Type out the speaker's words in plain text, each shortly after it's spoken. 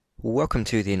Welcome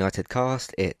to the United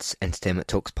Cast. It's Entertainment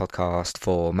Talks podcast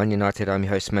for Man United. I'm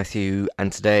your host Matthew,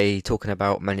 and today talking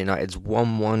about Man United's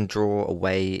 1-1 draw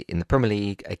away in the Premier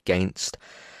League against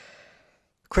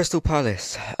Crystal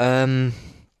Palace.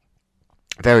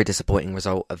 Very disappointing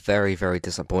result. A very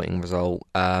disappointing result.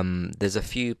 There's a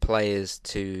few players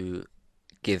to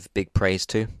give big praise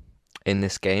to in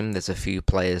this game. There's a few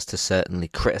players to certainly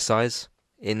criticise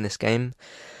in this game.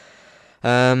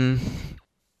 Um,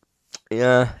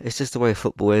 yeah, it's just the way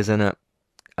football is, isn't it?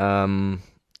 Um,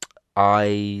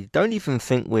 I don't even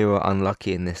think we were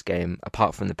unlucky in this game,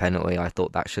 apart from the penalty. I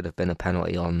thought that should have been a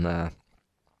penalty on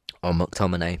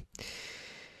McTominay.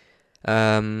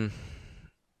 Um,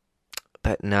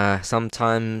 but nah,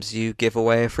 sometimes you give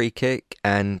away a free kick,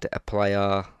 and a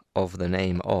player of the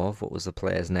name of what was the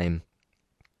player's name?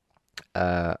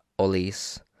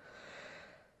 Olise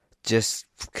just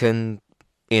can,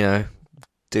 you know,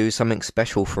 do something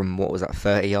special from what was that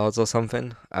 30 yards or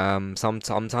something.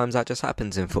 Sometimes that just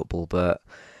happens in football, but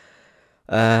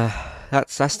uh,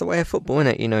 that's the way of football,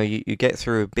 isn't it? You get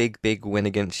through a big win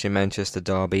against your Manchester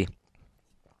derby,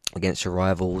 against your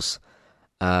rivals,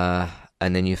 uh,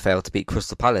 and then you fail to beat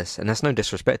Crystal Palace. And that's no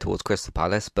disrespect towards Crystal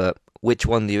Palace, but which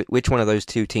one of those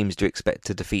two teams do you expect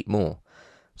to defeat more?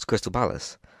 It's Crystal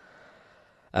Palace.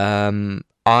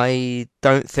 I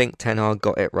don't think Ten Hag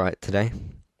got it right today.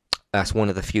 That's one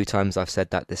of the few times I've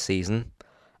said that this season.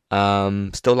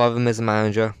 Still love him as a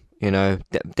manager.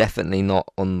 Definitely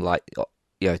not on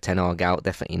Ten Hag out.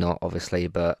 Definitely not, obviously,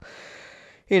 but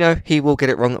he will get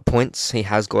it wrong at points. He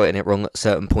has gotten it wrong at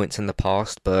certain points in the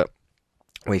past, but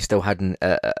we've still had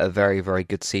a very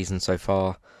good season so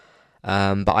far.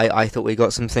 But I thought we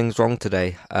got some things wrong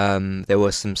today. There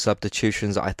were some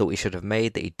substitutions that I thought he should have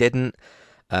made that he didn't.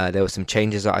 There were some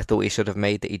changes that I thought he should have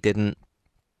made that he didn't.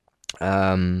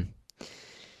 Um,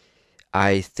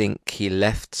 I think he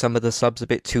left some of the subs a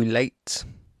bit too late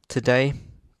today.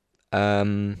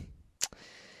 Um,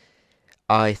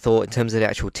 I thought in terms of the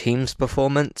actual team's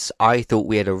performance, I thought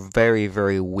we had a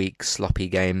very weak, sloppy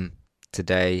game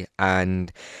today,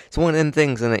 and it's one of them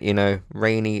things, isn't it?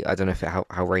 Rainy. I don't know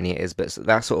how rainy it is, but it's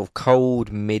that sort of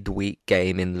cold midweek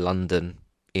game in London.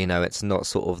 It's not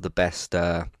sort of the best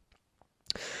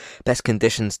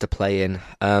conditions to play in.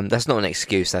 That's not an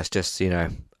excuse. That's just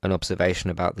an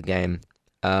observation about the game.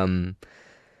 Um,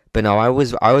 but no, I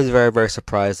was very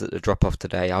surprised at the drop off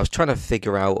today. I was trying to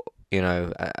figure out,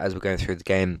 as we're going through the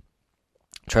game,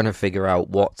 trying to figure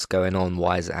out what's going on,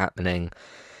 why is it happening.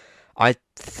 I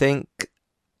think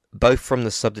both from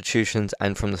the substitutions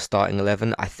and from the starting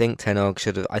 11, I think Ten Hag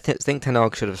should have. I think Ten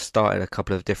Hag should have started a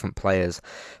couple of different players.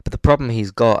 But the problem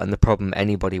he's got, and the problem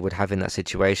anybody would have in that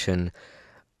situation,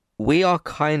 we are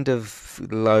kind of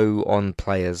low on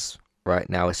players right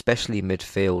now, especially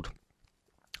midfield.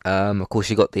 Of course,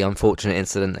 you got the unfortunate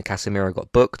incident that Casemiro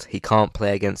got booked. He can't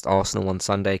play against Arsenal on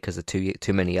Sunday because of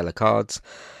too many yellow cards.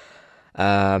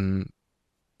 Um,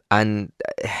 and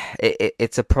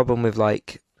it's a problem with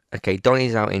okay,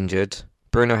 Donny's out injured.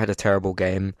 Bruno had a terrible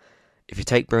game. If you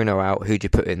take Bruno out, who do you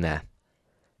put in there?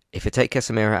 If you take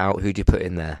Casemiro out, who do you put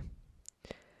in there?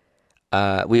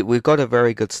 We've got a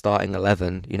very good starting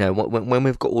 11. When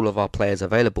we've got all of our players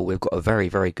available, we've got a very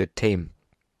good team.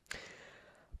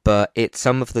 But it's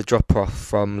some of the drop off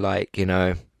from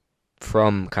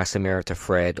from Casemiro to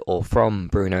Fred, or from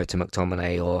Bruno to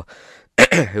McTominay, or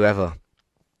whoever.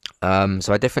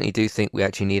 So I definitely do think we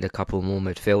actually need a couple more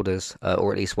midfielders,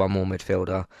 or at least one more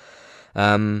midfielder.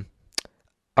 Um,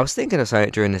 I was thinking of saying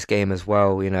it during this game as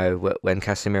well. When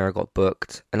Casemiro got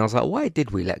booked, and I was like, why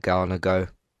did we let Garner go?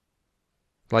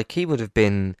 He would have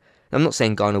been. I'm not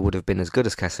saying Garner would have been as good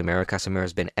as Casemiro. Casemiro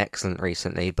has been excellent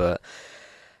recently, but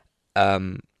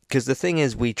because the thing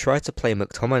is, we try to play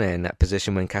McTominay in that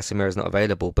position when Casemiro is not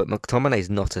available, but McTominay's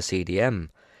not a CDM.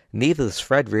 Neither is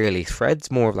Fred, really.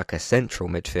 Fred's more of like a central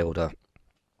midfielder.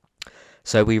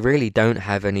 So we really don't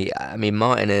have any. I mean,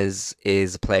 Martinez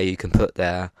is a player you can put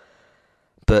there,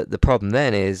 but the problem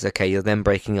then is, okay, you're then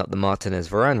breaking up the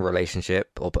Martinez-Varane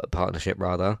relationship, or partnership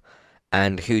rather,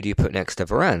 and who do you put next to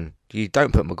Varane? You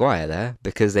don't put Maguire there,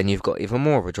 because then you've got even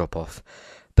more of a drop-off.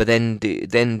 But then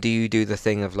do you do the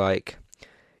thing of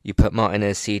you put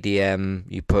Martinez CDM,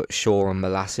 you put Shaw and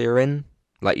Malacia in,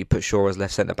 you put Shaw as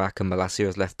left centre back and Malacia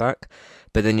as left back,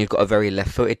 but then you've got a very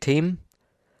left-footed team.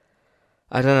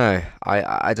 I don't know.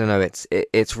 I don't know.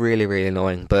 It's really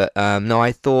annoying. But no,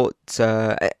 I thought,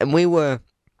 and we were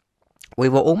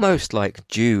almost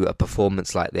due a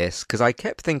performance like this, because I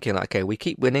kept thinking, okay, we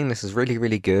keep winning. This is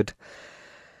really good.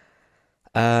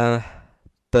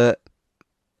 But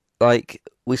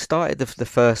we started the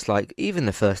first, like, even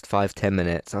the first 5-10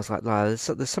 minutes. I was like, nah, there's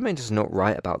something just not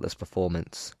right about this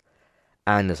performance.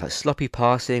 And there's like sloppy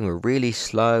passing. We're really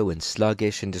slow and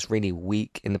sluggish and just really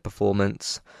weak in the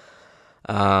performance.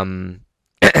 Um,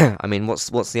 I mean, what's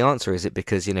the answer? Is it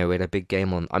because we had a big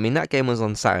game on? I mean, that game was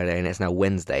on Saturday and it's now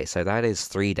Wednesday, so that is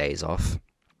 3 days off.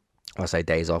 I say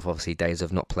days off, obviously days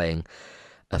of not playing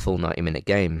a full 90-minute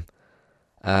game.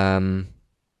 Um,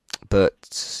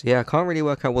 but yeah, I can't really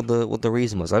work out what the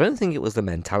reason was. I don't think it was the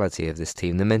mentality of this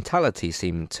team. The mentality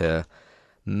seemed to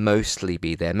mostly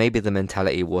be there. Maybe the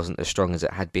mentality wasn't as strong as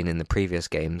it had been in the previous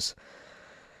games.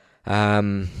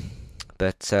 Um,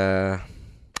 but yeah,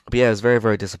 it was very,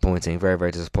 very disappointing. Very,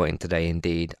 very disappointing today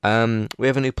indeed. We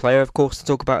have a new player, of course, to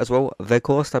talk about as well.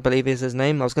 Weghorst, I believe is his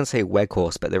name. I was going to say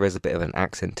Weghorst, but there is a bit of an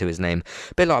accent to his name.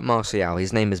 A bit like Martial.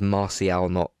 His name is Martial,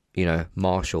 not,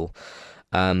 Marshall.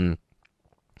 Um,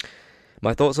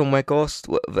 my thoughts on Weghorst.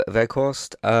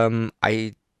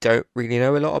 I don't really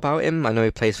know a lot about him. I know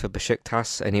he plays for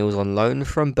Besiktas and he was on loan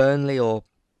from Burnley or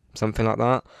something like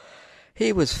that.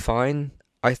 He was fine.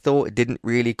 I thought it didn't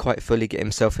really quite fully get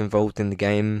himself involved in the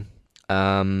game.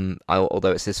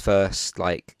 Although it's his first,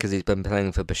 like, because he's been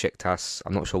playing for Besiktas.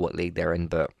 I'm not sure what league they're in,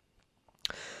 but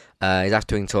he's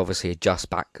having to obviously adjust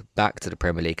back to the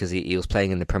Premier League because he was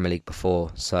playing in the Premier League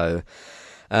before. So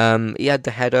he had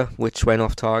the header which went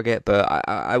off target, but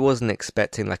I wasn't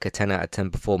expecting like a 10 out of 10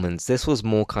 performance. This was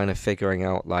more kind of figuring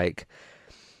out like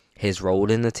his role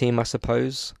in the team, I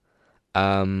suppose.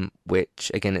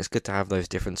 Which again, it's good to have those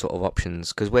different sort of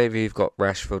options because whether you've got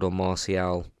Rashford or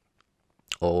Martial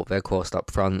or Weghorst up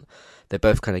front, they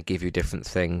both kind of give you different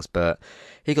things. But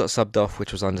he got subbed off,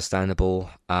 which was understandable.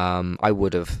 I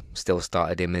would have still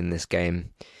started him in this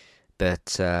game,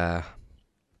 but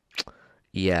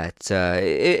yeah,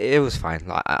 it was fine.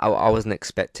 Like I wasn't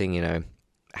expecting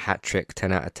hat trick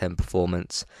 10 out of 10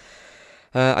 performance.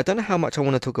 I don't know how much I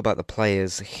want to talk about the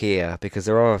players here because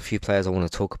there are a few players I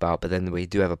want to talk about, but then we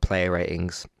do have a player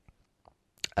ratings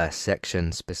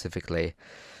section specifically.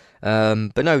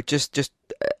 But no, just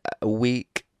a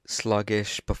weak,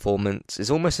 sluggish performance. It's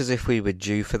almost as if we were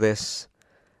due for this.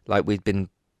 Like we'd been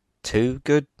too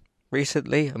good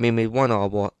recently. I mean, we won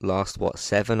our last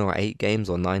 7 or 8 games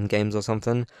or 9 games or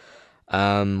something.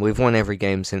 We've won every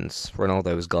game since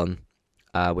Ronaldo was gone,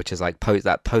 which is like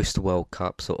post World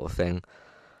Cup sort of thing.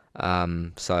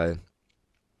 So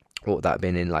what would that have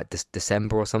been in like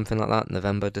December or something like that?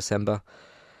 November, December.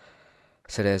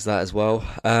 So there's that as well.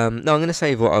 No, I'm going to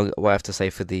save what I have to say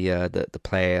for the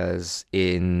players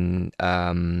in.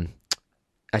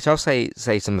 Actually, I'll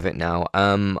say some of it now.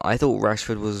 I thought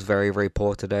Rashford was very, very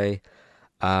poor today.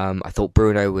 I thought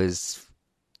Bruno was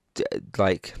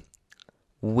like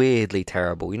weirdly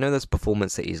terrible. You know, this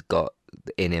performance that he's got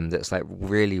in him that's like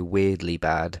really weirdly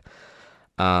bad.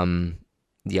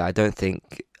 Yeah, I don't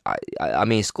think. I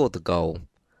mean, he scored the goal,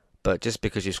 but just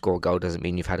because you score a goal doesn't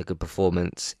mean you've had a good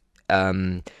performance.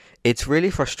 It's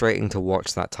really frustrating to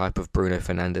watch that type of Bruno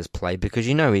Fernandes play because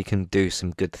he can do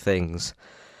some good things,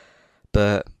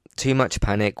 but too much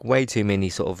panic, way too many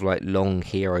sort of like long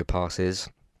hero passes.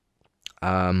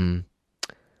 So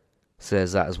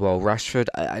there's that as well. Rashford,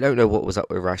 I don't know what was up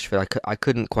with Rashford. I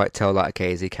couldn't quite tell. Like,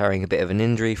 okay, is he carrying a bit of an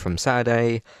injury from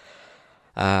Saturday?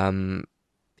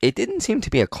 It didn't seem to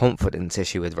be a confidence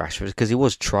issue with Rashford because he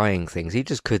was trying things. He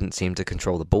just couldn't seem to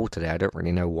control the ball today. I don't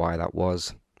really know why that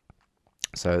was.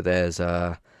 So that's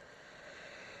the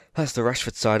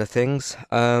Rashford side of things.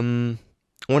 I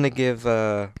want to give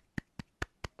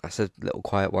that's a little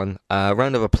quiet one.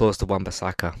 Round of applause to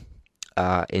Wan-Bissaka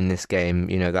in this game.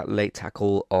 That late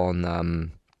tackle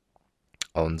on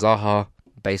Zaha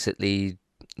basically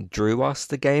drew us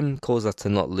the game, caused us to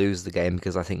not lose the game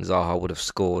because I think Zaha would have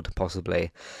scored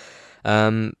possibly.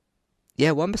 Yeah,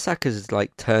 Wan-Bissaka's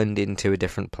like turned into a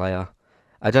different player.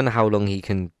 I don't know how long he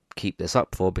can keep this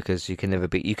up for because you can never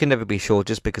be sure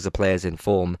just because a player's in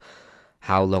form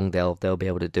how long they'll be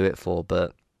able to do it for.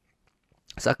 But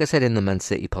so like I said in the Man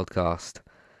City podcast,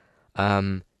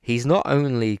 he's not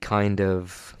only kind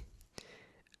of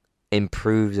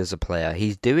improved as a player,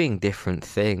 he's doing different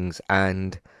things.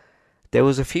 And there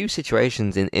was a few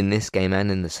situations in this game and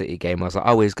in the City game where I was like,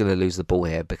 oh, he's going to lose the ball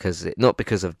here not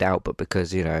because of doubt, but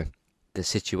because the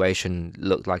situation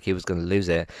looked like he was going to lose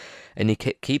it, and he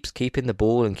keeps keeping the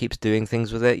ball and keeps doing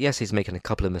things with it. Yes, he's making a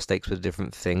couple of mistakes with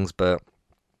different things, but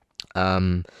I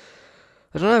don't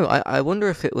know. I wonder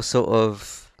if it was sort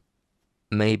of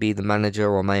maybe the manager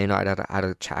or Man United had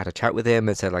a chat with him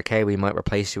and said like, hey, we might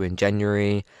replace you in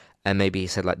January, and maybe he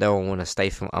said like, no, I want to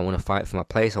fight for my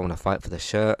place, I want to fight for the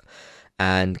shirt,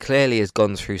 and clearly has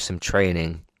gone through some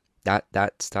training.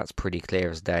 That's pretty clear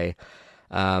as day.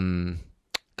 Um,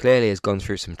 Clearly has gone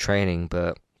through some training,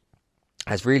 but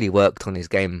has really worked on his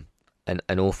game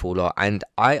an awful lot. And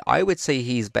I would say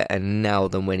he's better now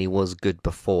than when he was good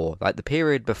before. Like the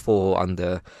period before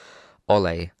under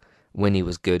Ole, when he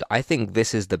was good. I think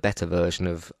this is the better version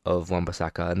of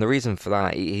Wan-Bissaka, and the reason for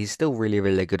that, he's still really,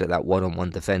 really good at that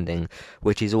one-on-one defending,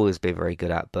 which he's always been very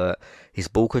good at. But his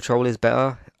ball control is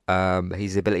better.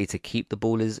 His ability to keep the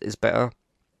ball is better.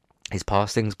 His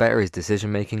passing's better. His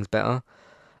decision making's better.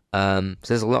 So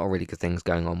there's a lot of really good things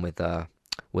going on with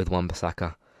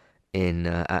Wan-Bissaka in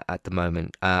at the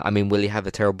moment. I mean, will he have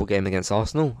a terrible game against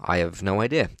Arsenal? I have no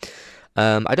idea.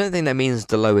 I don't think that means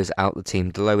Dalot is out the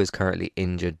team. Dalot is currently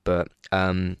injured, but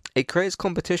it creates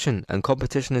competition, and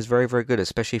competition is very, very good,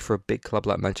 especially for a big club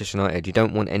like Manchester United. You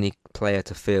don't want any player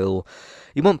to feel,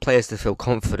 you want players to feel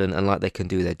confident and like they can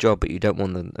do their job, but you don't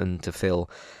want them to feel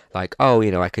like, oh,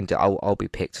 you know, I'll be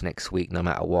picked next week no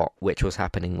matter what, which was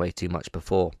happening way too much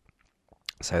before.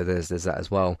 So there's that as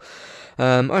well.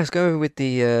 Let's go with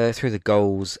the through the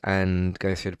goals and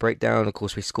go through the breakdown. Of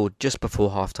course, we scored just before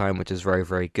half time, which is very,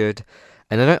 very good.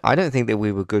 And I don't think that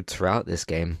we were good throughout this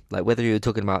game. Like whether you were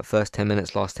talking about first 10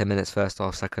 minutes, last 10 minutes, first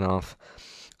half, second half,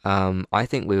 I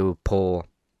think we were poor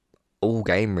all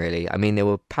game really. I mean, there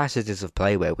were passages of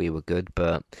play where we were good,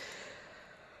 but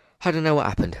I don't know what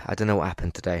happened. I don't know what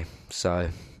happened today. So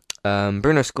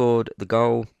Bruno scored the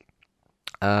goal.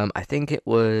 I think it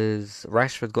was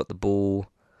Rashford got the ball.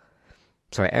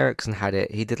 Sorry, Eriksen had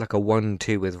it. He did like a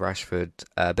 1-2 with Rashford.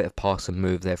 A bit of pass and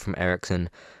move there from Eriksen.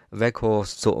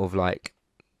 Weghorst sort of like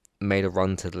made a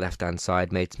run to the left-hand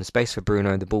side, made some space for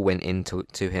Bruno. The ball went into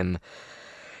to him,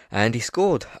 and he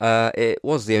scored. It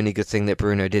was the only good thing that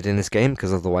Bruno did in this game,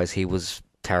 because otherwise he was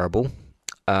terrible.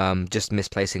 Just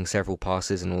misplacing several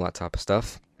passes and all that type of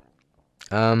stuff.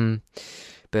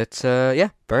 But yeah,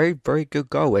 very, very good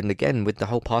goal. And again, with the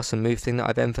whole pass and move thing that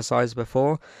I've emphasised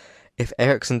before, if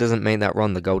Eriksen doesn't make that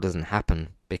run, the goal doesn't happen,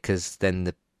 because then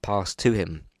the pass to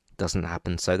him doesn't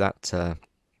happen. So that's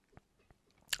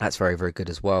very, very good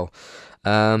as well.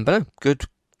 But no, good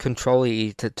control.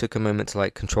 He took a moment to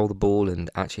like control the ball and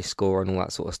actually score and all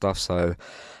that sort of stuff. So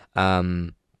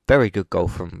very good goal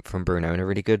from Bruno, and a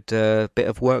really good bit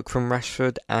of work from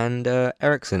Rashford and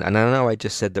Eriksen. And I know I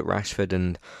just said that Rashford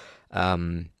and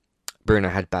Bruno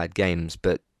had bad games,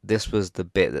 but this was the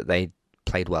bit that they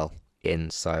played well in.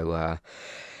 So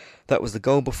that was the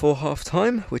goal before half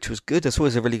time, which was good. It's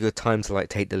always a really good time to like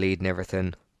take the lead and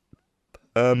everything.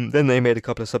 Then they made a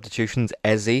couple of substitutions.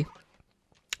 Eze,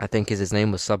 I think is his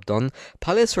name, was subbed on.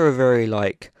 Palace are a very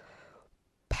like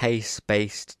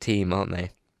pace-based team, aren't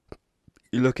they?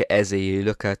 You look at Eze, you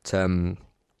look at Ayew,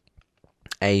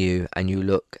 and you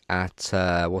look at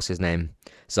what's his name,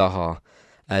 Zaha.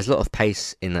 There's a lot of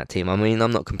pace in that team. I mean,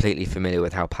 I'm not completely familiar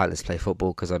with how Palace play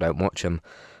football because I don't watch them.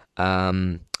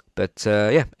 But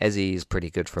yeah, Eze is pretty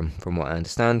good from what I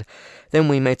understand. Then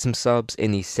we made some subs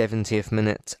in the 70th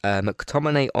minute.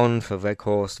 McTominay on for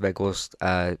Weghorst.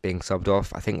 Weghorst being subbed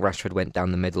off. I think Rashford went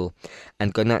down the middle.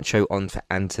 And Garnacho on for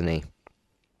Antony.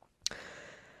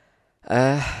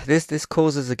 This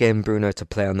causes again Bruno to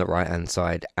play on the right hand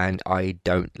side, and I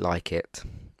don't like it.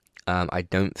 I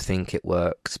don't think it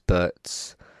works,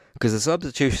 but because the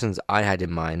substitutions I had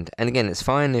in mind, and again, it's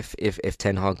fine if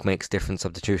Ten Hag makes different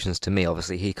substitutions to me.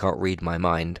 Obviously, he can't read my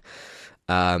mind.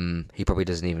 He probably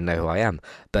doesn't even know who I am.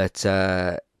 But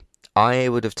I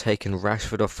would have taken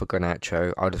Rashford off for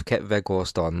Garnacho. I would have kept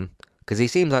Weghorst on, because he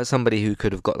seems like somebody who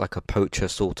could have got like a poacher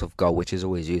sort of goal, which is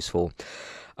always useful.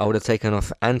 I would have taken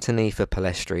off Antony for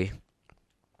Pellistri,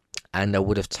 and I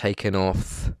would have taken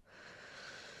off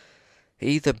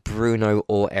either Bruno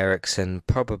or Eriksen.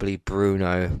 Probably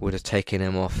Bruno. Would have taken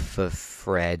him off for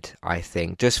Fred, I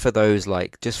think, just for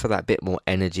that bit more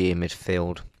energy in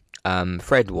midfield.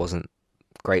 Fred wasn't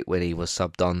great when he was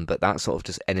subbed on, but that sort of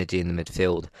just energy in the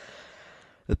midfield.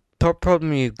 The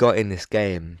problem you've got in this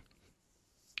game,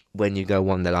 when you go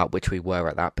 1-0 up, which we were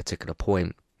at that particular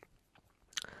point.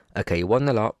 Okay, you're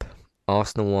 1-0 up.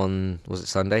 Arsenal won, was it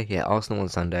Sunday? Yeah, Arsenal won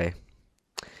Sunday.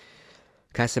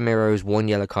 Casemiro's one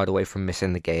yellow card away from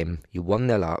missing the game. You're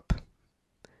 1-0 up.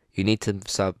 You need to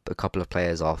sub a couple of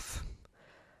players off.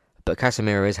 But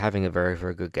Casemiro is having a very,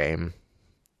 very good game.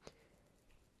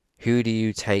 Who do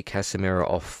you take Casemiro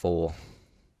off for?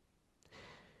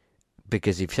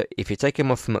 Because if you take him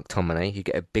off for McTominay, you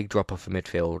get a big drop off for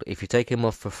midfield. If you take him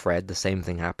off for Fred, the same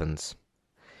thing happens.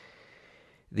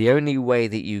 The only way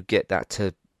that you get that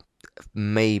to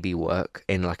maybe work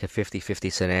in like a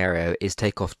 50-50 scenario is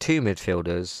take off two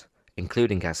midfielders,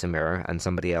 including Casemiro and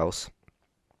somebody else,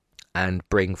 and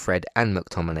bring Fred and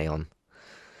McTominay on.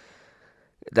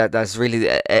 that's really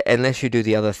unless you do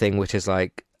the other thing, which is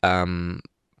like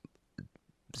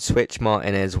switch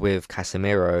Martinez with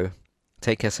Casemiro,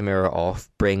 take Casemiro off,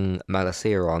 bring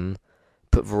Malacia on,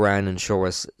 put Varane and Shaw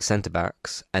as centre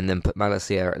backs, and then put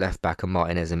Malacia at left back and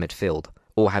Martinez in midfield,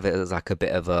 or have it as like a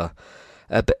bit of a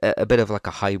bit of like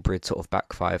a hybrid sort of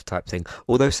back five type thing.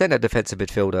 Although centre defensive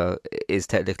midfielder is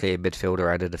technically a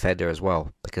midfielder and a defender as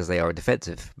well because they are a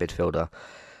defensive midfielder.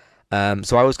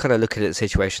 So I was kind of looking at the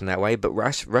situation that way. But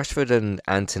Rashford and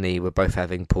Anthony were both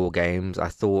having poor games. I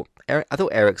thought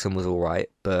Ericsson was all right,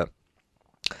 but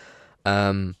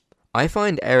um, I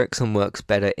find Ericsson works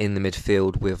better in the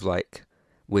midfield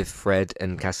with Fred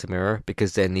and Casemiro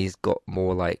because then he's got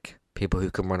more like people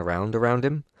who can run around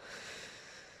him.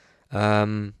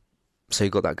 Um, so you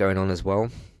got that going on as well.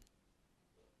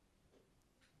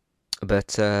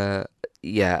 But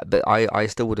yeah, but I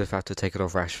still would have had to take it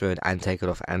off Rashford and take it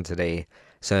off Anthony.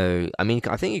 So I mean,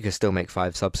 I think you could still make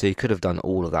five subs. So you could have done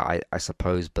all of that, I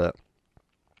suppose. But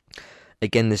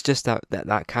again, there's just that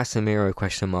Casemiro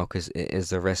question mark is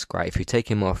the risk, right? If you take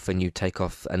him off and you take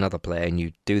off another player and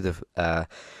you do the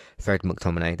Fred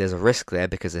McTominay, there's a risk there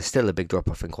because there's still a big drop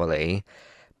off in quality.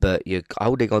 But you're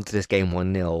holding on to this game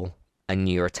 1-0 and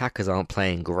your attackers aren't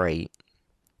playing great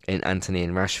in Anthony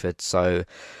and Rashford. So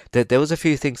there was a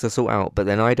few things to sort out, but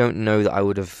then I don't know that I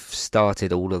would have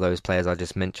started all of those players I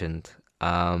just mentioned.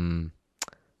 Um,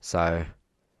 so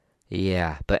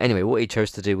yeah, but anyway, what he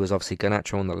chose to do was obviously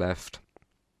Garnacho on the left,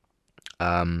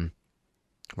 um,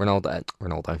 Ronaldo,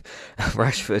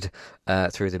 Rashford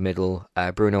through the middle,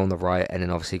 Bruno on the right, and then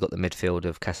obviously got the midfield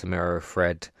of Casemiro,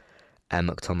 Fred, and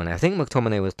McTominay. I think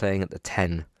McTominay was playing at the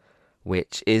 10,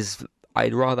 which is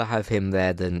I'd rather have him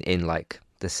there than in like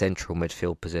the central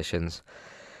midfield positions.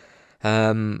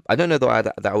 I don't know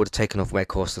that I would have taken off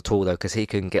Weghorst at all though, because he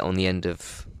can get on the end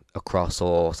of a cross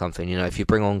or something. You know, if you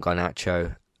bring on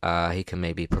Garnacho, he can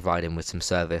maybe provide him with some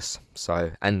service.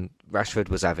 So, and Rashford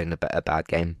was having a bad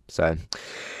game. So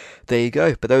there you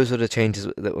go. But those were the changes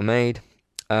that were made.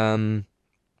 Um,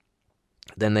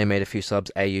 then they made a few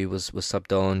subs. AU was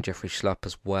subbed on. Jeffrey Schlupp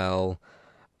as well.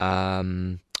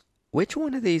 Um, which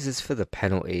one of these is for the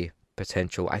penalty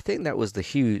potential? I think that was the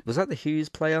Hughes. Was that the Hughes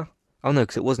player? Oh no,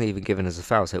 because it wasn't even given as a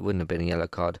foul, so it wouldn't have been a yellow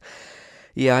card.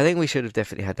 Yeah, I think we should have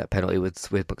definitely had that penalty with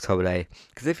McTominay.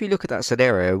 Because if you look at that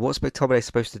scenario, what's McTominay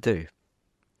supposed to do?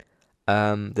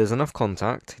 There's enough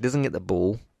contact. He doesn't get the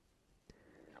ball.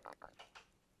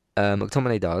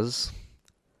 McTominay does.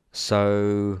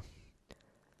 So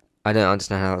I don't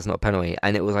understand how that's not a penalty.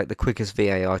 And it was like the quickest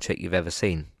VAR check you've ever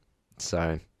seen.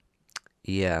 So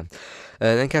yeah.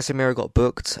 Then Casemiro got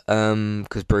booked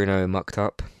because Bruno mucked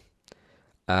up.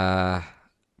 Uh,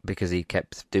 because he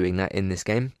kept doing that in this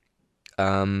game.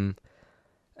 Um,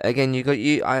 Again,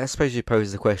 I suppose you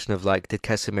pose the question of like, did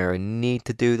Casemiro need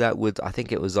to do that? I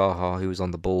think it was Zaha who was on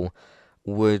the ball?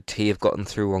 Would he have gotten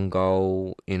through on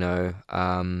goal? You know,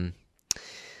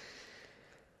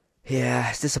 yeah,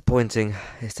 it's disappointing.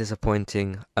 It's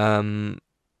disappointing.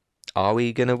 Are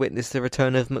we gonna witness the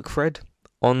return of McFred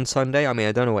on Sunday? I mean,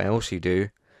 I don't know what else you do.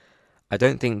 I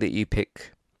don't think that you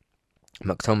pick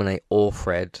McTominay or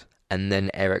Fred and then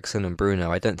Ericsson and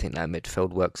Bruno. I don't think that midfield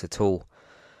works at all.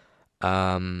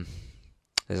 Um,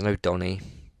 there's no Donny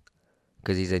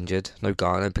because he's injured. No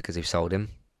Garner because they've sold him.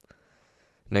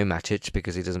 No Matic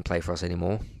because he doesn't play for us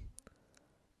anymore.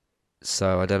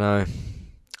 So I don't know.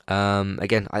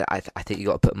 Again, I think you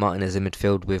got to put Martinez in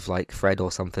midfield with like Fred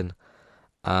or something.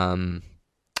 Because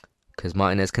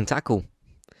Martinez can tackle.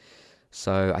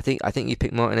 So I think you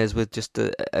pick Martinez with just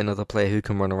another player who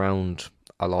can run around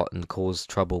a lot and cause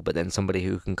trouble, but then somebody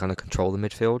who can kind of control the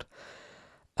midfield.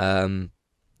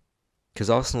 Because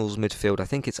Arsenal's midfield, I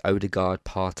think it's Odegaard,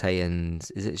 Partey, and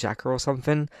is it Xhaka or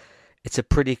something? It's a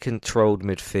pretty controlled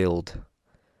midfield,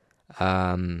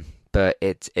 but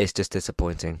it's just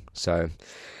disappointing. So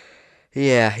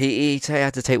yeah, he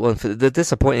had to take one for the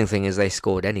disappointing thing is they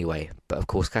scored anyway, but of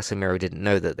course Casemiro didn't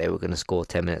know that they were going to score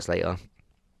 10 minutes later.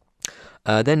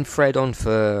 Then Fred on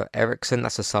for Ericsson.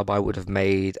 That's a sub I would have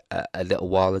made a little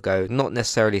while ago. Not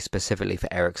necessarily specifically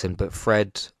for Ericsson, but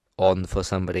Fred on for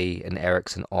somebody and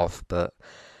Ericsson off, but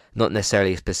not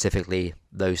necessarily specifically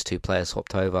those two players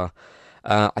swapped over.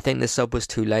 I think this sub was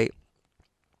too late.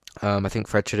 I think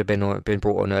Fred should have been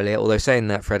brought on earlier. Although saying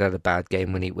that, Fred had a bad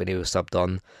game when he was subbed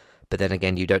on, but then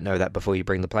again, you don't know that before you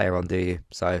bring the player on, do you?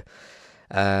 So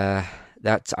I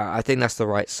think that's the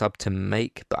right sub to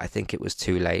make, but I think it was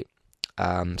too late.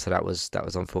 So that was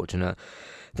unfortunate.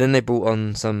 Then they brought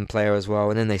on some player as well,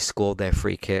 and then they scored their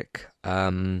free kick.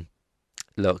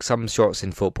 look, some shots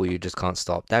in football you just can't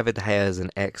stop. David De Gea is an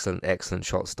excellent, excellent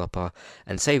shot stopper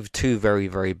and saved two very,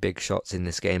 very big shots in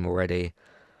this game already.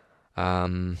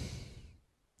 Um,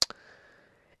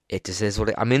 it just is what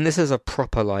it. I mean, this is a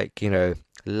proper like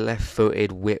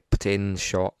left-footed whipped-in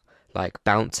shot, like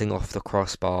bouncing off the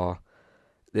crossbar.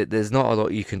 There's not a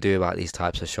lot you can do about these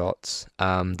types of shots.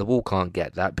 The wall can't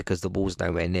get that because the wall's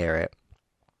nowhere near it.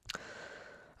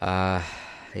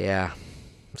 Yeah.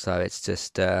 So it's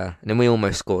just, and then we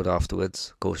almost scored afterwards.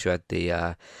 Of course, you had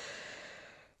the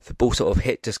ball sort of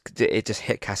hit, it just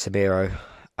hit Casemiro,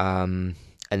 and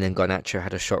then Garnacho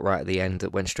had a shot right at the end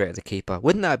that went straight at the keeper.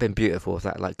 Wouldn't that have been beautiful if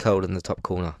that like curled in the top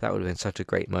corner? That would have been such a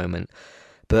great moment.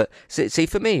 But see,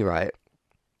 for me, right,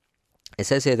 it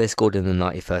says here they scored in the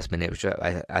 91st minute, which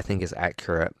I think is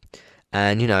accurate.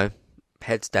 And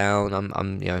heads down,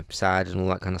 I'm sad and all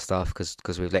that kind of stuff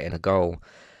because we've let in a goal.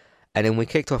 And then we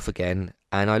kicked off again,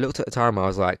 and I looked at the time. I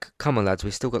was like, "Come on, lads,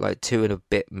 we still got like 2 and a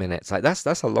bit minutes. Like that's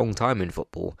a long time in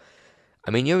football.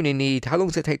 I mean, you only need how long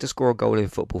does it take to score a goal in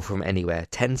football from anywhere?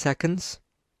 10 seconds,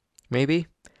 maybe.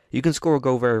 You can score a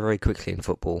goal very, very quickly in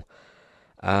football.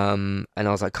 And I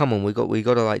was like, "Come on, we got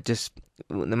to like just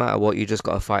no matter what, you just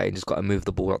got to fight and just got to move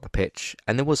the ball up the pitch."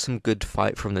 And there was some good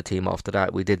fight from the team after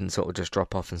that. We didn't sort of just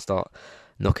drop off and start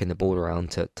knocking the ball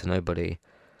around to nobody.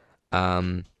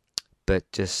 But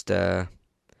just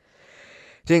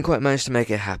didn't quite manage to make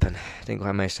it happen.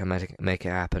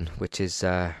 Which is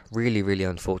really, really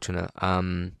unfortunate.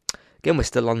 Again, we're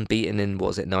still unbeaten in, what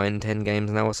was it, 9, 10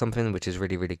 games now or something, which is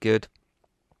really, really good.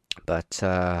 But,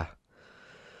 yeah,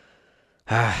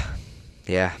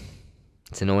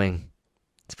 it's annoying.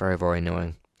 It's very, very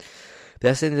annoying. But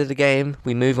that's the end of the game.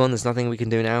 We move on. There's nothing we can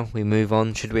do now. We move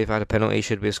on. Should we have had a penalty?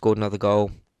 Should we have scored another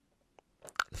goal?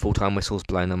 The full-time whistle's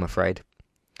blown, I'm afraid.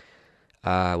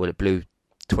 Well, it blew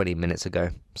 20 minutes ago,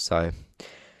 so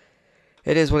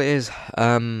it is what it is.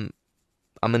 I'm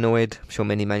annoyed. I'm sure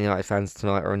many Man United fans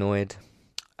tonight are annoyed.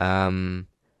 And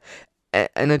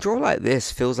a draw like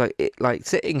this feels like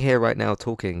sitting here right now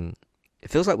talking.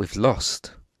 It feels like we've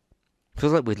lost. It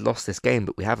feels like we've lost this game,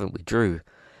 but we haven't. We drew.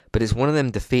 But it's one of them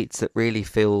defeats that really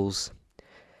feels.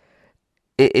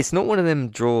 It's not one of them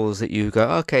draws that you go,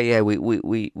 okay, yeah,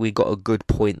 we got a good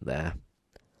point there.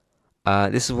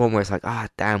 This is one where it's like,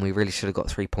 damn, we really should have got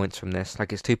 3 points from this.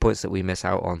 Like, it's 2 points that we miss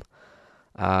out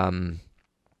on.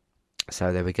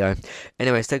 So there we go.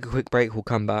 Anyway, let's take a quick break. We'll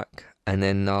come back, and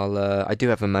then I do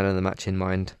have a man of the match in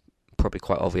mind. Probably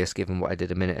quite obvious given what I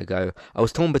did a minute ago. I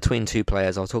was torn between two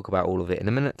players. I'll talk about all of it in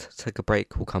a minute. Take a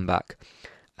break. We'll come back,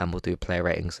 and we'll do player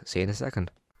ratings. See you in a second.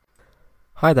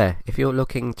 Hi there, if you're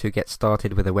looking to get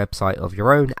started with a website of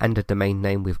your own and a domain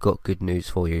name, we've got good news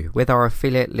for you. With our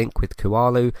affiliate link with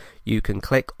Kualu, you can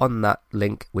click on that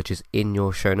link which is in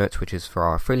your show notes, which is for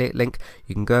our affiliate link.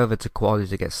 You can go over to Kualu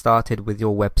to get started with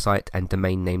your website and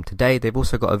domain name today. They've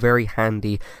also got a very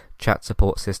handy chat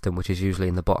support system, which is usually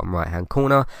in the bottom right hand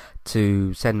corner,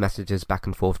 to send messages back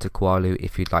and forth to Kualu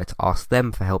if you'd like to ask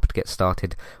them for help to get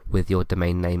started with your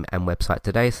domain name and website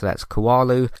today. So that's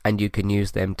Kualu, and you can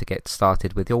use them to get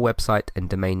started with your website and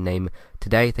domain name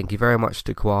today. Thank you very much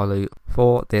to Kualu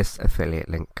for this affiliate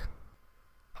link.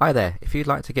 Hi there, if you'd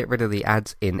like to get rid of the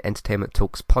ads in Entertainment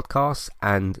Talks podcasts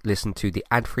and listen to the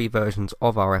ad-free versions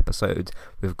of our episodes,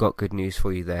 we've got good news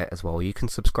for you there as well. You can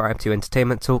subscribe to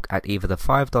Entertainment Talk at either the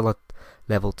 $5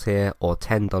 level tier or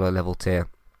 $10 level tier.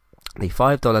 The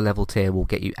 $5 level tier will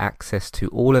get you access to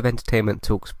all of Entertainment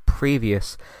Talk's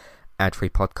previous ad-free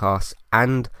podcasts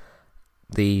and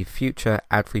the future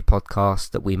ad-free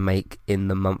podcasts that we make in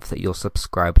the month that you're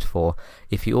subscribed for.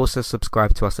 If you also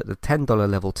subscribe to us at the $10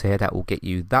 level tier, that will get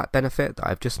you that benefit that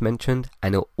I've just mentioned,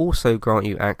 and it'll also grant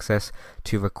you access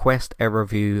to request a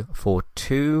review for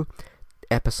 2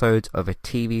 episodes of a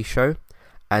TV show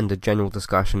and a general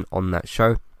discussion on that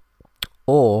show,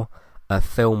 or a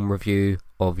film review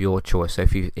of your choice. So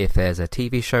if there's a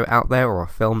TV show out there or a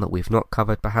film that we've not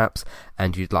covered perhaps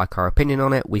and you'd like our opinion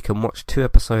on it, we can watch 2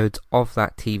 episodes of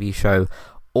that TV show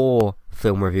or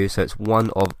film review. So it's one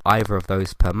of either of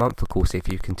those per month. Of course,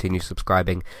 if you continue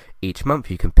subscribing each month,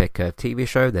 you can pick a TV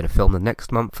show, then a film the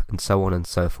next month, and so on and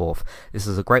so forth. This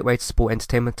is a great way to support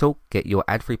Entertainment Talk, get your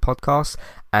ad-free podcasts,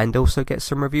 and also get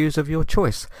some reviews of your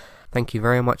choice. Thank you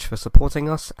very much for supporting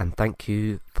us, and thank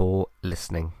you for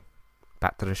listening.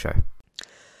 Back to the show.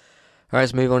 Alright,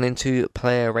 let's move on into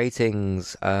player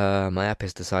ratings. My app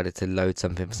has decided to load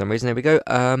something for some reason. There we go.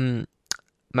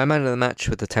 My man of the match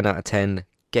with the 10 out of 10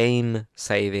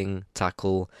 game-saving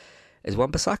tackle is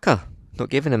Wan-Bissaka. Not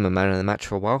giving him a man of the match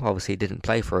for a while. Obviously, he didn't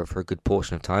play for a good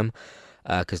portion of time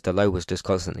because Dalot was just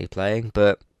constantly playing.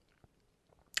 But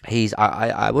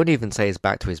I wouldn't even say he's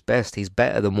back to his best. He's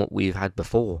better than what we've had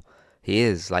before. He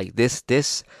is like this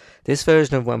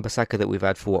version of Wan-Bissaka that we've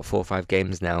had for what 4 or 5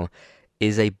 games now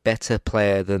is a better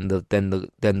player than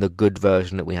the good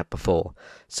version that we had before.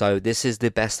 So this is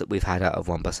the best that we've had out of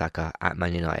Wan-Bissaka at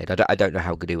Man United. I don't know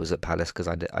how good he was at Palace because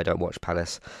I don't watch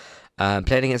Palace.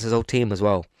 Playing against his old team as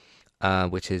well,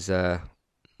 which is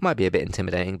might be a bit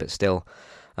intimidating, but still.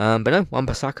 But no,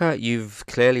 Wan-Bissaka, you've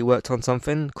clearly worked on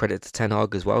something. Credit to Ten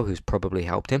Hag as well, who's probably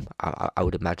helped him. I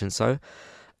would imagine so.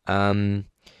 Um,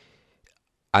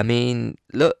 I mean,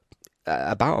 look,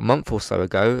 about a month or so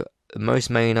ago, most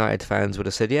Man United fans would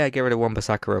have said, yeah, get rid of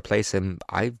Wan-Bissaka, replace him.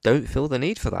 I don't feel the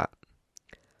need for that.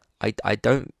 I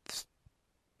don't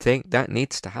think that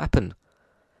needs to happen.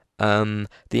 The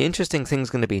interesting thing's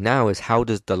going to be now is how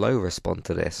does Dalot respond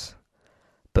to this?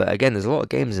 But again, there's a lot of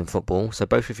games in football, so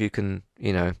both of you can,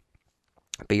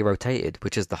 be rotated,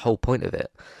 which is the whole point of it.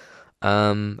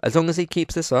 As long as he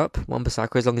keeps this up,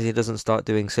 Wan-Bissaka, as long as he doesn't start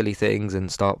doing silly things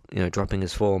and start, dropping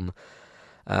his form.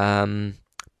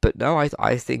 But no,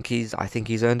 I think he's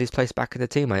earned his place back in the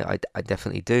team. I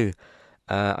definitely do.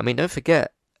 I mean, don't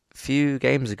forget, a few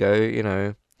games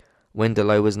ago, when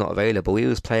Dalot was not available, he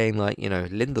was playing like,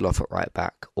 Lindelof at right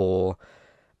back or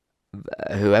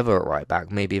whoever at right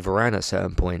back, maybe Varane at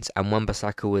certain points, and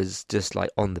Wan-Bissaka was just like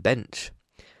on the bench.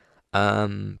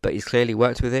 But he's clearly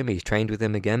worked with him. He's trained with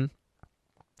him again,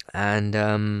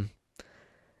 and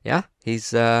yeah,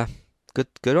 he's good.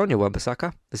 Good on you,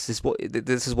 Wan-Bissaka. This is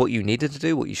what you needed to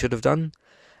do. What you should have done,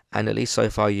 and at least so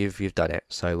far you've done it.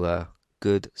 So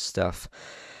good stuff.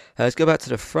 Let's go back to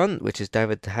the front, which is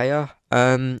David De Gea.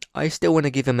 I still want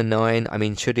to give him a 9. I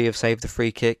mean, should he have saved the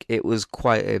free kick? It was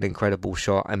quite an incredible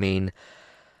shot. I mean,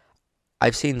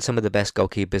 I've seen some of the best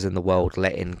goalkeepers in the world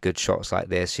let in good shots like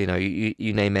this. You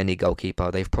name any goalkeeper,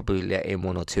 they've probably let in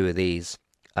one or two of these,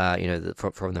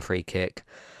 from the free kick.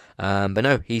 But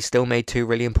no, he still made 2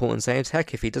 really important saves.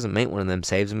 Heck, if he doesn't make one of them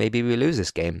saves, maybe we lose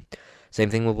this game. Same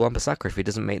thing with Wan-Bissaka. If he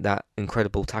doesn't make that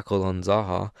incredible tackle on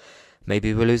Zaha,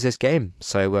 maybe we'll lose this game.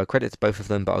 So credit to both of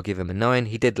them, but I'll give him a 9.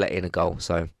 He did let in a goal,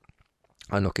 so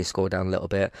I'll knock his score down a little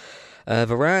bit.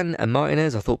 Varane and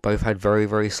Martinez, I thought both had very,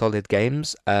 very solid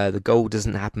games. The goal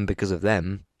doesn't happen because of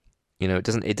them. It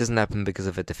doesn't happen because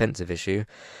of a defensive issue.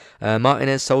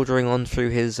 Martinez soldiering on through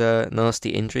his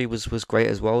nasty injury was great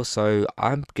as well. So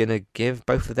I'm gonna give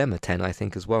both of them a 10, I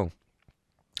think, as well.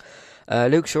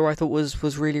 Luke Shaw, I thought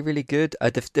was really, really good.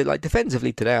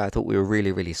 Defensively today, I thought we were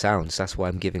really, really sound. So that's why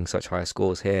I'm giving such high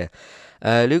scores here.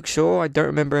 Luke Shaw, I don't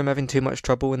remember him having too much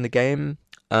trouble in the game.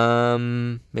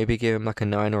 Maybe give him like a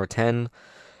 9 or a 10.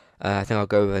 I think I'll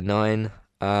go with a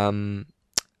 9.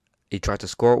 He tried to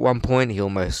score at one point. He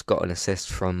almost got an assist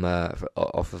from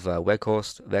off of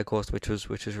Weghorst, which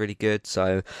was really good.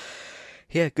 So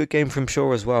yeah, good game from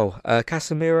Shaw as well.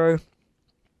 Casemiro.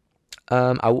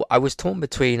 I was torn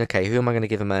between, okay, who am I going to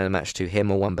give a man of the match to,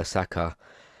 him or Wan-Bissaka?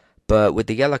 But with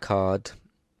the yellow card,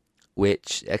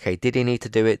 which, okay, did he need to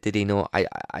do it? Did he not?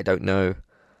 I don't know.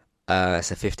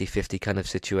 It's a 50-50 kind of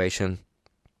situation.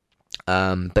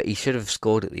 But he should have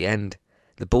scored at the end.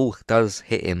 The ball does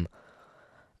hit him.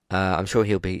 I'm sure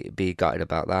he'll be gutted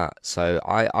about that. So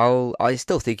I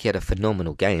still think he had a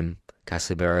phenomenal game,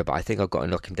 Casemiro, but I think I've got to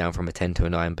knock him down from a 10 to a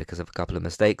 9 because of a couple of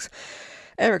mistakes.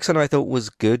 Eriksen, I thought, was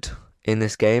good in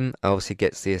this game. Obviously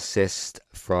gets the assist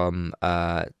for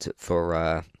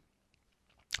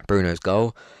Bruno's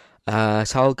goal.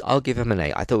 So I'll give him an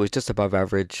 8. I thought it was just above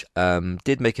average.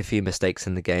 Did make a few mistakes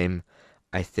in the game.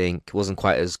 I think wasn't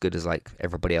quite as good as like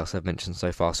everybody else I've mentioned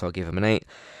so far, so I'll give him an 8.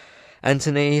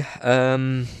 Antony,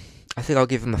 I think I'll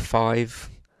give him a 5.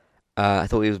 I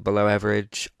thought he was below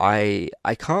average. I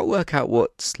can't work out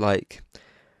what's like.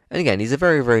 And again, he's a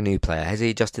very, very new player. Has he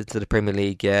adjusted to the Premier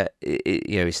League yet?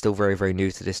 He's still very, very new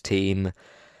to this team.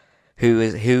 Who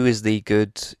is the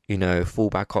good,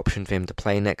 fullback option for him to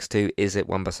play next to? Is it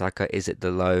Wan-Bissaka? Is it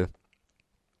Dalot?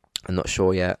 I'm not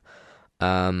sure yet.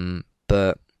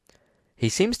 But he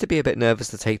seems to be a bit nervous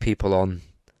to take people on.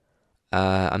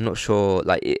 I'm not sure.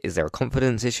 Like, is there a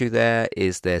confidence issue there?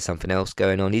 Is there something else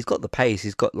going on? He's got the pace.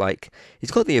 He's got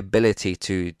the ability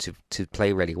to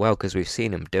play really well because we've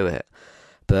seen him do it.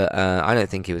 But I don't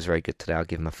think he was very good today. I'll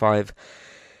give him a 5.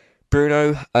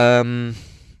 Bruno, I'm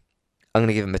going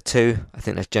to give him a 2. I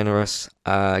think that's generous.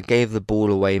 Gave the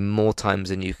ball away more times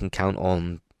than you can count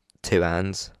on 2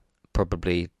 hands.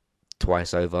 Probably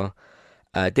twice over.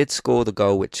 Did score the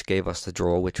goal which gave us the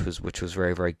draw, which was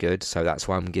very, very good. So that's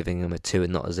why I'm giving him a 2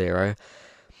 and not a 0.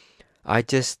 I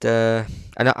just and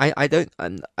I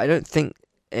don't think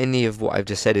any of what I've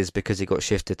just said is because he got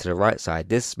shifted to the right side.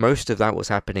 Most of that was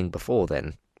happening before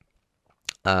then.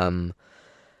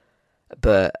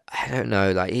 But I don't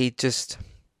know. Like he just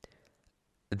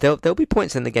there'll be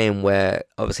points in the game where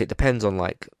obviously it depends on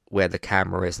like where the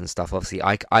camera is and stuff. Obviously,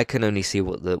 I can only see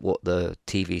what the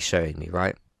TV's showing me,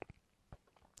 right?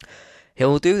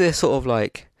 He'll do this sort of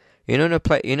like in a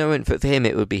play. For him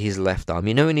it would be his left arm.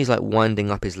 When he's like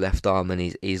winding up his left arm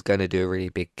and he's going to do a really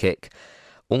big kick.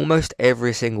 Almost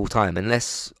every single time,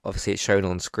 unless obviously it's shown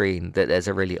on screen that there's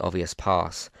a really obvious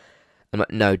pass. I'm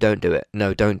like, no, don't do it.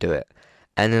 No, don't do it.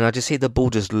 And then I just see the ball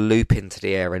just loop into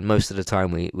the air, and most of the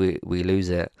time we lose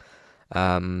it.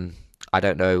 Um, I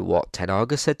don't know what Ten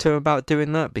Hag said to him about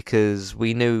doing that because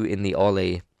we knew in the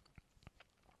Ollie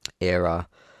era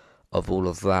of all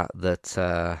of that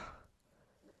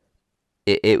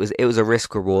it was a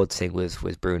risk reward thing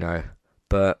with Bruno,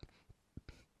 but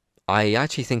I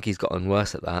actually think he's gotten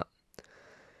worse at that.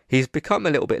 He's become a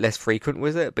little bit less frequent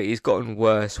with it, but he's gotten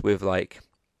worse with like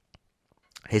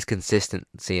his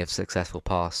consistency of successful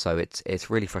pass. So it's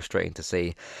really frustrating to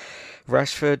see.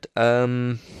 Rashford,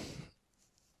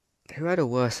 who had a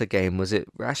worse game? Was it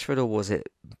Rashford or was it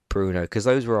Bruno? Because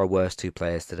those were our worst two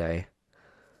players today.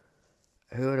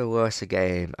 Who had a worse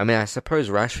game? I mean, I suppose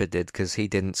Rashford did because he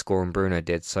didn't score and Bruno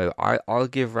did. So I'll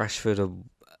give Rashford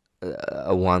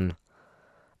a one.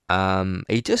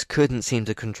 He just couldn't seem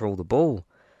to control the ball,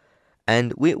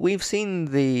 and we've seen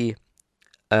the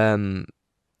um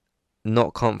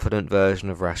not confident version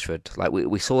of Rashford. Like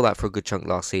we saw that for a good chunk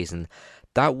last season.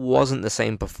 That wasn't the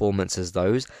same performance as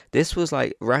those. This was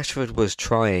like Rashford was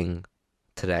trying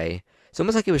today. It's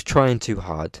almost like he was trying too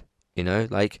hard.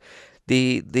 Like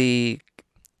the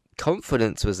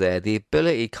confidence was there, the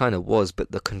ability kind of was,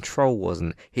 but the control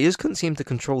wasn't. He just couldn't seem to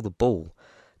control the ball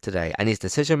today, and his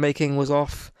decision making was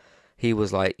off. He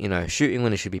was like, shooting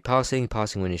when he should be passing,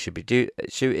 passing when he should be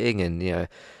shooting, and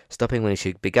stopping when he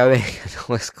should be going, and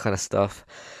all this kind of stuff.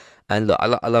 And look,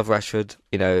 I love Rashford.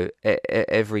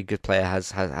 Every good player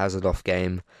has an off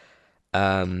game.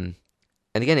 Um,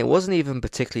 and again, it wasn't even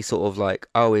particularly sort of like,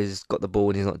 oh, he's got the ball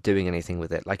and he's not doing anything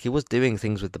with it. Like he was doing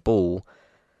things with the ball.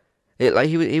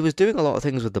 He was doing a lot of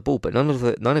things with the ball, but none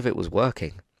of it was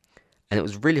working. And it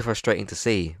was really frustrating to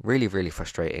see, really, really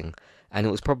frustrating. And it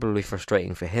was probably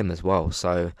frustrating for him as well.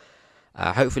 So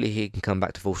hopefully he can come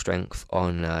back to full strength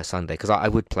on Sunday, because I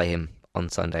would play him on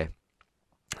Sunday.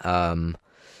 Um,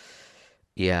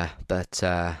 yeah, but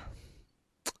I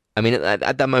mean,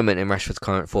 at that moment in Rashford's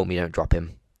current form, you don't drop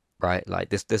him, right? Like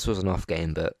this was an off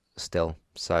game, but still.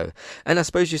 So, and I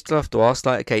suppose you still have to ask,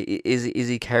 like, okay, is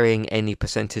he carrying any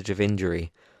percentage of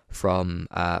injury from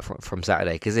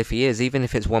Saturday? Because if he is, even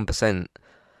if it's 1%,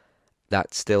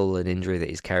 that's still an injury that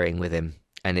he's carrying with him,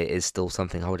 and it is still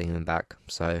something holding him back.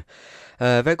 So,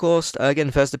 Weghorst,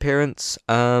 again, first appearance.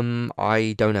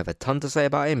 I don't have a ton to say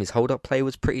about him. His hold-up play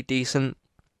was pretty decent.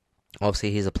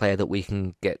 Obviously, he's a player that we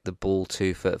can get the ball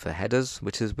to for headers,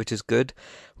 which is good,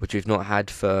 which we've not had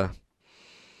for,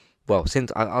 well,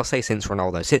 since I'll say since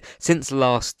Ronaldo, since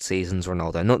last season's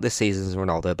Ronaldo, not this season's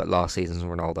Ronaldo, but last season's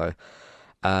Ronaldo.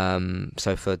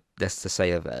 So for let's just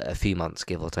say a few months,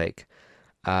 give or take.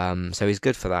 So he's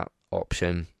good for that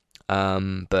option.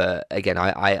 But again,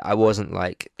 I wasn't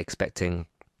like expecting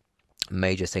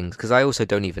major things because I also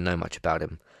don't even know much about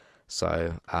him.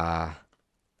 So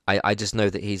I just know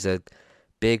that he's a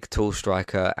big, tall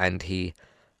striker and he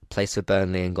plays for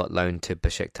Burnley and got loaned to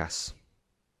Besiktas.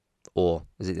 Or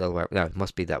is it the other way? No, it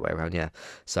must be that way around. Yeah.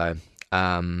 So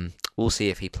we'll see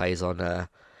if he plays on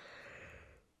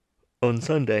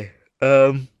Sunday.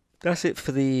 That's it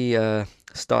for the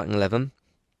starting 11.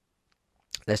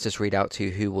 Let's just read out to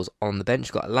you who was on the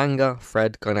bench. We've got Langa,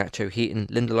 Fred, Garnacho, Heaton,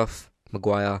 Lindelof,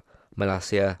 Maguire,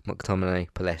 Malacia, McTominay,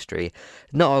 Palestri.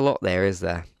 Not a lot there, is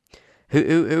there?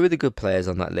 Who are the good players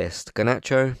on that list?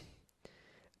 Garnacho.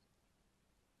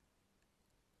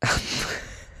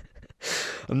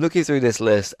 I'm looking through this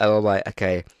list and I'm like,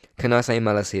 okay, can I say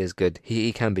Malacia is good?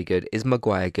 He can be good. Is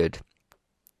Maguire good?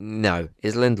 No.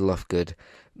 Is Lindelof good?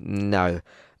 No.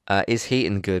 Is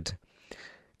Heaton good?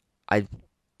 I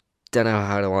don't know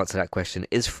how to answer that question.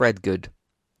 Is Fred good?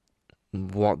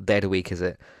 What day of the week is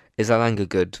it? Is Alanga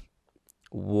good?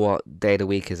 What day of the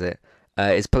week is it?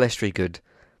 Is Palestri good?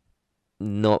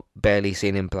 Not barely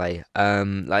seen him play.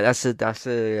 Like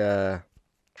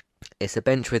it's a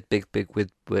bench with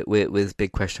with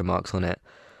big question marks on it.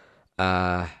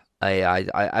 Uh,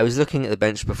 I was looking at the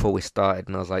bench before we started,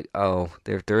 and I was like, oh,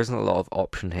 there isn't a lot of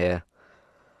option here.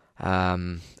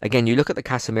 Again, you look at the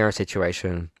Casemiro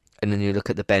situation, and then you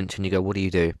look at the bench, and you go, what do you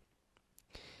do?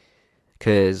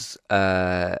 Because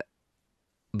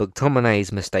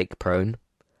McTominay's mistake prone,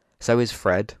 so is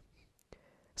Fred,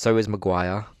 so is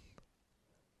Maguire.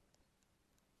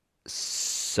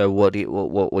 So what do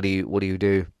you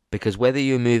do? Because whether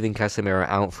you're moving Casemiro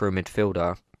out for a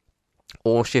midfielder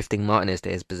or shifting Martinez to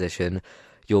his position,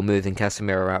 you're moving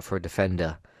Casemiro out for a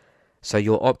defender. So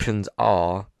your options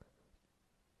are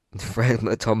Fred,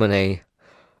 McTominay,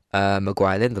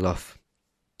 Maguire, Lindelof.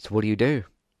 So what do you do?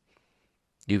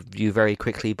 You very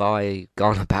quickly buy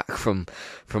Garner back from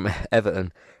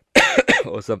Everton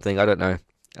or something. I don't know.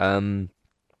 Um,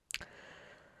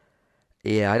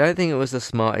 yeah, I don't think it was the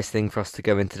smartest thing for us to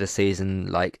go into the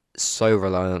season like so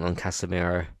reliant on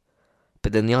Casemiro.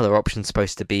 But then the other option's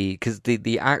supposed to be because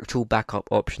the actual backup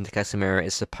option to Casemiro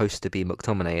is supposed to be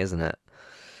McTominay, isn't it?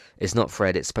 It's not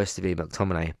Fred. It's supposed to be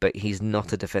McTominay, but he's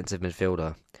not a defensive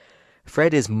midfielder.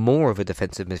 Fred is more of a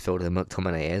defensive midfielder than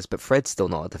McTominay is, but Fred's still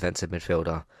not a defensive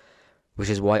midfielder, which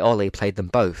is why Ollie played them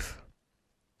both.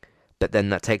 But then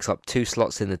that takes up two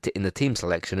slots in the team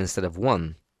selection instead of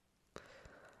one.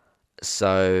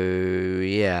 So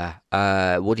yeah,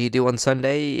 what do you do on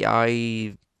Sunday?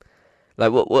 I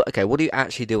like what? Okay, what do you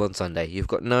actually do on Sunday? You've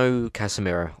got no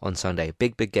Casemiro on Sunday.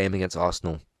 Big game against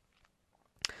Arsenal.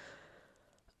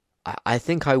 I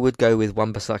think I would go with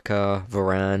Wan-Bissaka,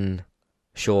 Varane,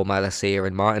 Shaw, Malacia,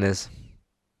 and Martinez.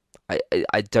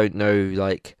 I don't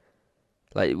know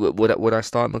would I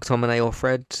start McTominay or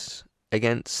Fred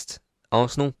against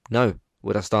Arsenal? No.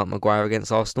 Would I start Maguire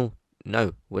against Arsenal?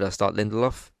 No. Would I start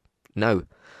Lindelof? No.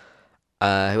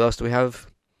 Who else do we have?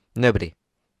 Nobody.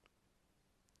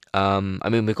 I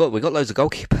mean we got loads of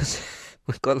goalkeepers.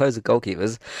 We've got loads of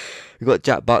goalkeepers. We've got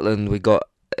Jack Butland, we got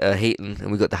Heaton, and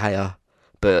we got De Gea,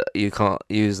 but you can't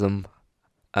use them.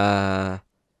 Uh,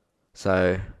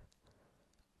 so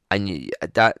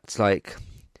that's like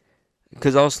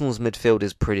because Arsenal's midfield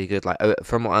is pretty good. Like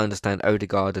from what I understand,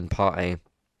 Odegaard and Partey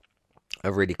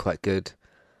are really quite good.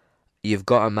 You've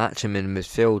got to match him in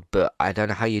midfield, but I don't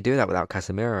know how you do that without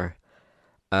Casemiro.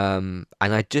 And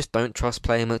I just don't trust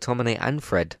playing McTominay and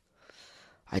Fred.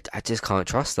 I just can't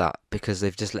trust that because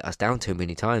they've just let us down too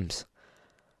many times.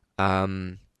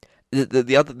 Um,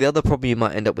 the other problem you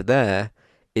might end up with there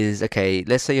is okay.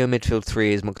 Let's say your midfield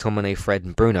three is McTominay, Fred,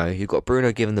 and Bruno. You've got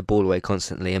Bruno giving the ball away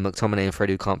constantly, and McTominay and Fred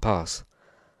who can't pass.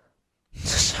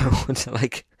 So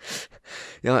like,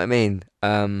 you know what I mean?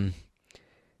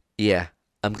 Yeah.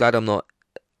 I'm glad I'm not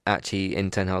actually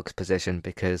in Ten Hag's position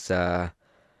because I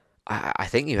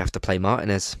think you have to play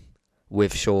Martinez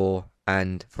with Shaw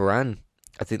and Varane.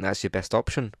 I think that's your best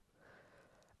option.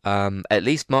 At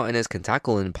least Martinez can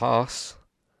tackle and pass,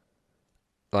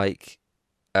 like,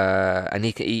 and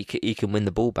he can win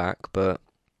the ball back. But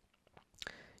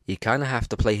you kind of have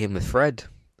to play him with Fred.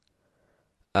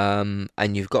 And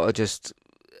you've got to just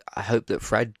I hope that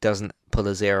Fred doesn't pull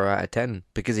a 0 out of 10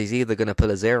 because he's either going to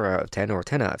pull a 0 out of 10 or a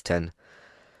 10 out of 10.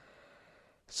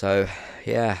 So,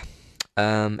 yeah.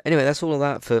 Anyway, that's all of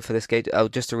that for this game.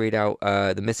 Just to read out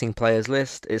the missing players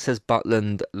list. It says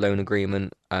Butland loan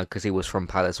agreement because he was from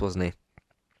Palace, wasn't he?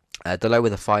 Dalot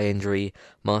with a thigh injury,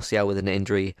 Martial with an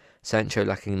injury, Sancho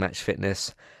lacking match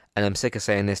fitness, and I'm sick of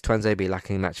saying this, Tuanzebe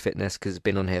lacking match fitness because it's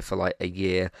been on here for like a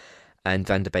year, and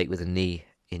Van der Beek with a knee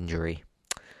injury.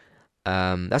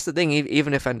 That's the thing,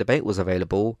 even if Van der Beek was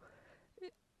available,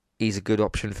 he's a good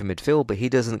option for midfield, but he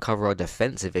doesn't cover our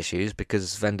defensive issues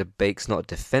because Van der Beek's not a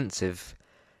defensive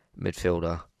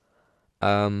midfielder.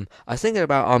 I was thinking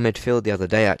about our midfield the other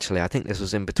day, actually. I think this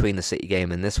was in between the City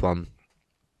game and this one.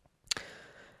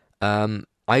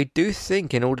 I do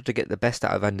think in order to get the best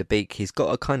out of Van der Beek, he's got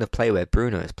to kind of play where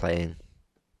Bruno is playing.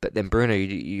 But then Bruno,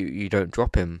 you don't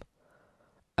drop him.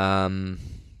 I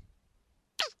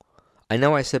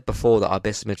know I said before that our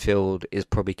best midfield is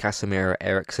probably Casemiro,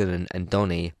 Eriksen, and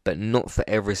Donny, but not for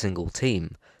every single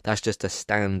team. That's just a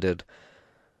standard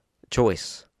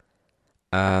choice.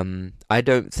 I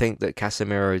don't think that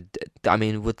Casemiro. I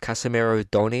mean, would Casemiro,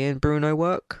 Donny, and Bruno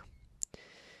work?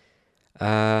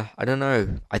 I don't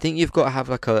know. I think you've got to have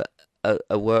like a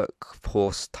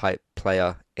workhorse type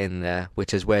player in there,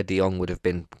 which is where De Jong would have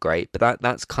been great. But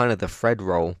that's kind of the Fred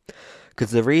role,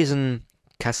 because the reason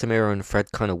Casemiro and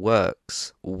Fred kind of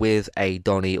works with a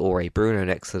Donny or a Bruno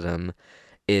next to them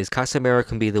is Casemiro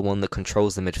can be the one that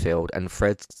controls the midfield, and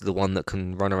Fred's the one that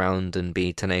can run around and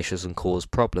be tenacious and cause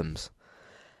problems.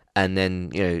 And then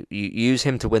you use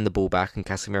him to win the ball back and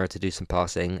Casemiro to do some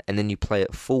passing, and then you play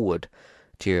it forward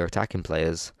to your attacking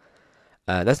players.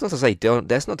 That's not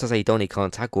to say Donny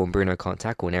can't tackle and Bruno can't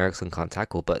tackle and Eriksen can't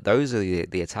tackle, but those are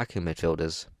the attacking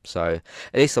midfielders. So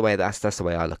at least that's the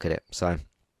way I look at it. So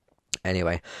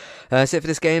anyway, that's it for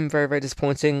this game. Very, very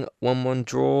disappointing. 1-1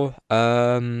 draw.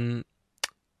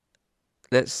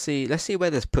 Let's see where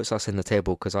this puts us in the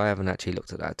table because I haven't actually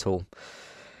looked at that at all.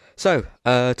 So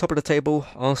top of the table,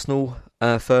 Arsenal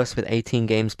First with 18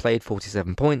 games played,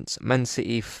 47 points. Man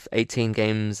City, 18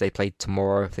 games they played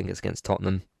tomorrow. I think it's against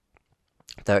Tottenham,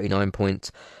 39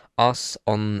 points. Us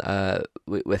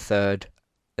we're third,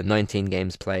 19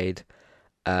 games played,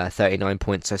 39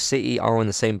 points. So City are on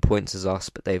the same points as us,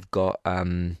 but they've got a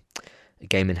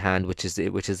game in hand, which is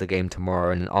the game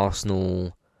tomorrow. And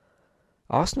Arsenal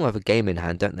have a game in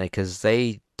hand, don't they? Because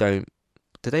they don't.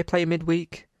 Do they play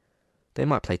midweek? They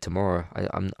might play tomorrow.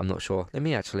 I'm not sure. Let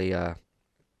me actually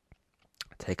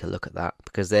take a look at that,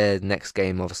 because their next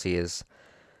game obviously is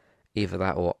either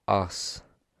that or us.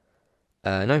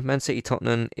 No, Man City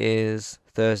Tottenham is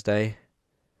Thursday.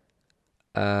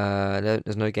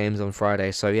 There's no games on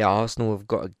Friday, so yeah, Arsenal have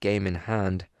got a game in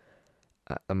hand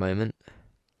at the moment.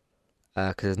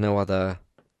 Because there's no other.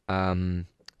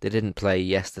 They didn't play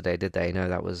yesterday, did they? No,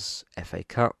 that was FA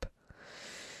Cup.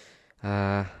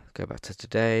 Go back to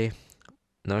today.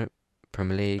 No,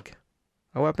 Premier League.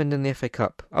 Oh, what happened in the FA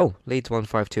Cup? Oh, Leeds won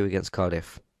 5-2 against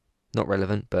Cardiff. Not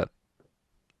relevant, but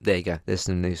there you go. There's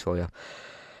some news for you.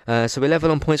 So we're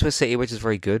level on points with City, which is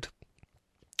very good.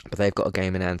 But they've got a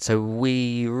game in hand. So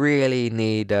we really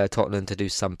need Tottenham to do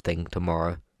something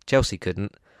tomorrow. Chelsea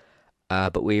couldn't.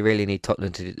 But we really need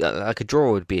Tottenham to do... Like a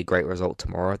draw would be a great result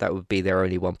tomorrow. That would be they're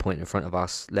only 1 point in front of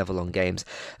us, level on games.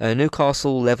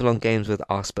 Newcastle level on games with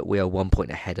us, but we are 1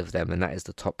 point ahead of them, and that is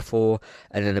the top four.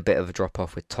 And then a bit of a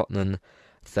drop-off with Tottenham,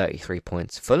 33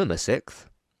 points. Fulham are 6th.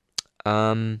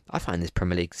 I find this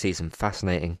Premier League season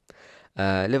fascinating.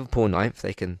 Liverpool 9th,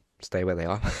 they can stay where they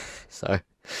are. So,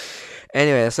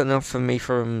 anyway, that's enough for me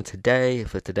from today.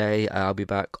 For today, I'll be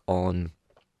back on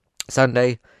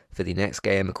Sunday for the next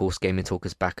game. Of course, Gaming Talk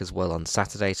is back as well on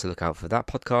Saturday, so look out for that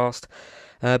podcast.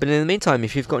 But in the meantime,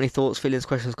 if you've got any thoughts, feelings,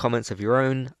 questions, comments of your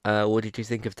own, what did you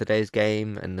think of today's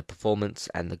game and the performance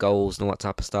and the goals and all that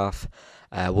type of stuff?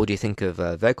 What do you think of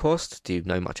Weghorst? Do you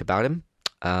know much about him?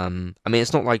 I mean,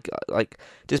 it's not like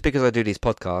just because I do these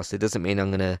podcasts, it doesn't mean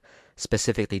I'm going to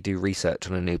specifically do research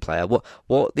on a new player.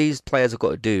 What these players have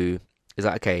got to do is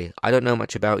like, okay, I don't know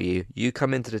much about you. You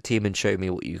come into the team and show me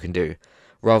what you can do,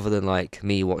 rather than like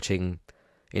me watching,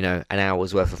 an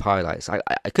hour's worth of highlights.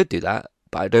 I could do that,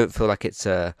 but I don't feel like it's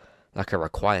a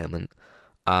requirement.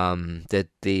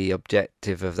 The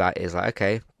objective of that is like,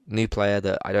 okay, new player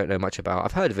that I don't know much about.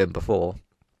 I've heard of him before,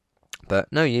 but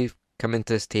no, you've come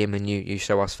into this team and you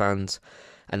show us fans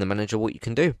and the manager what you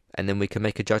can do, and then we can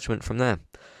make a judgment from there.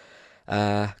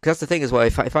 Because that's the thing as well.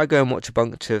 If I go and watch a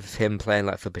bunch of him playing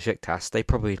like for Besiktas, they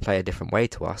probably play a different way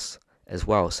to us as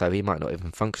well, so he might not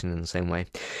even function in the same way.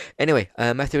 Anyway,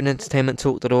 Matthew at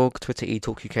entertainmenttalk.org, Twitter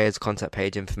eTalkUK is contact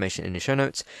page, information in the show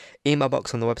notes, email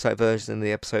box on the website version of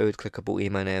the episode, clickable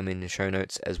email name in the show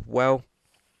notes as well.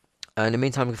 In the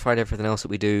meantime, you can find everything else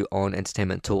that we do on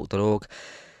entertainmenttalk.org.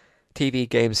 TV,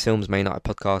 games, films, main night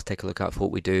podcast. Take a look out for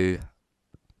what we do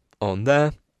on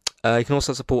there. You can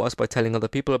also support us by telling other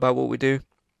people about what we do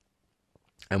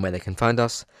and where they can find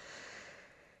us,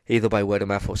 either by word of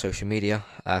mouth or social media.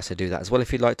 So do that as well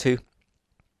if you'd like to.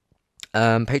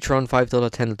 Patreon,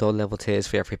 $5, $10 level tiers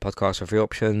for every podcast with free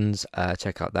options.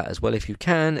 Check out that as well if you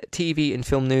can. TV and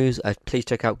film news. Please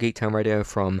check out Geektown Radio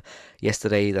from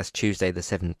yesterday. That's Tuesday the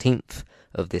 17th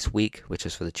of this week, which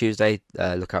is for the Tuesday.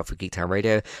 Look out for Geektown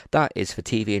Radio. That is for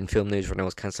TV and film news,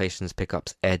 renewals, cancellations,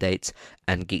 pickups, air dates,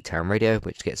 and Geektown Radio,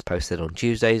 which gets posted on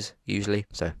Tuesdays usually,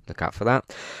 so look out for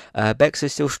that. Bex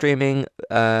is still streaming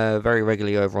very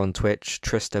regularly over on Twitch.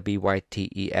 Trista,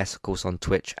 BYTES, of course, on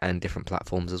Twitch and different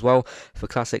platforms as well for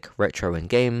classic, retro, and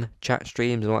game chat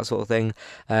streams and all that sort of thing.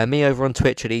 Me over on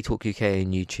Twitch at eTalkUK,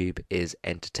 and YouTube is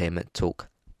Entertainment Talk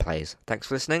Plays. Thanks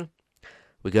for listening.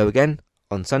 We go again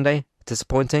on Sunday.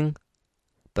 Disappointing,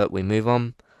 but we move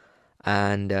on,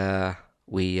 and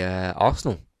we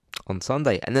Arsenal on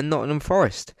Sunday, and then Nottingham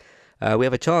Forest. We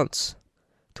have a chance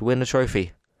to win the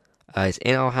trophy. It's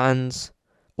in our hands.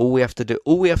 All we have to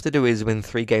do is win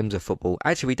 3 games of football.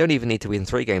 Actually, we don't even need to win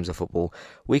 3 games of football.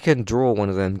 We can draw one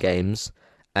of them games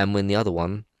and win the other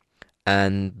one,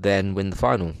 and then win the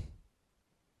final.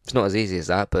 It's not as easy as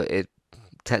that, but it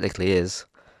technically is.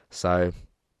 So,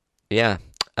 yeah,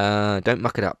 don't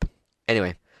muck it up.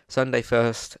 Anyway, Sunday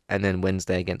first, and then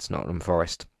Wednesday against Nottingham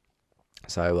Forest.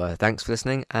 So, thanks for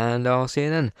listening, and I'll see you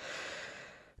then.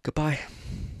 Goodbye.